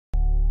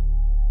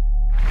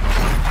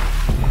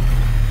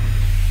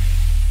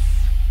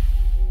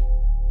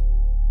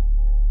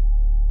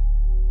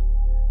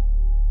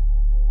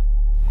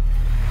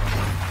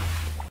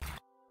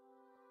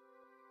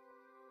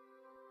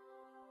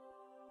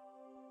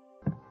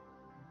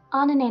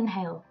On an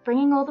inhale,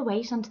 bringing all the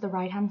weight onto the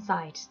right hand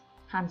side,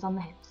 hands on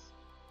the hips.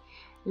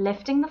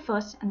 Lifting the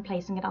foot and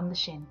placing it on the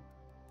shin.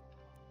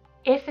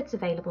 If it's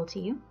available to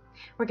you,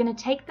 we're going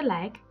to take the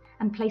leg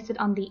and place it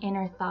on the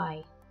inner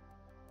thigh,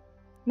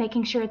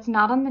 making sure it's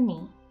not on the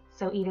knee,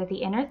 so either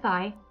the inner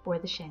thigh or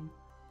the shin.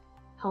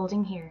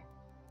 Holding here.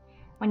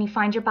 When you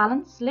find your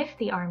balance, lift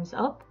the arms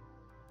up,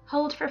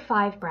 hold for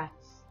 5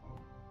 breaths.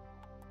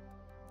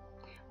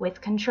 With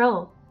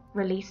control,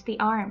 release the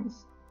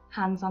arms,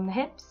 hands on the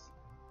hips,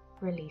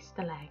 release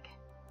the leg.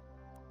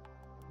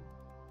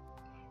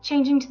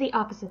 Changing to the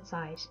opposite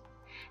side,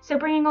 so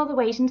bringing all the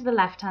weight into the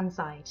left hand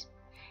side.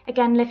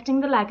 Again,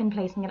 lifting the leg and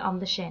placing it on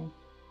the shin,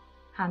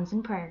 hands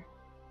in prayer.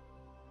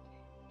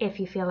 If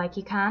you feel like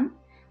you can,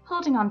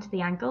 holding onto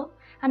the ankle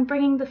and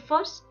bringing the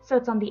foot so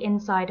it's on the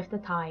inside of the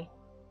thigh.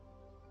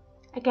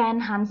 Again,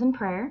 hands in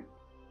prayer,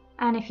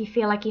 and if you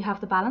feel like you have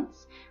the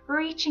balance,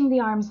 reaching the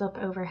arms up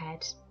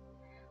overhead,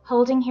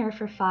 holding here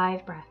for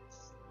 5 breaths.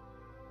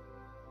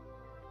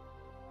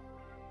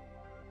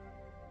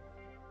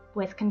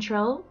 With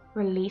control,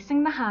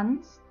 releasing the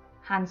hands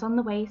on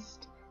the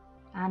waist,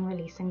 and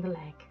releasing the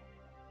leg.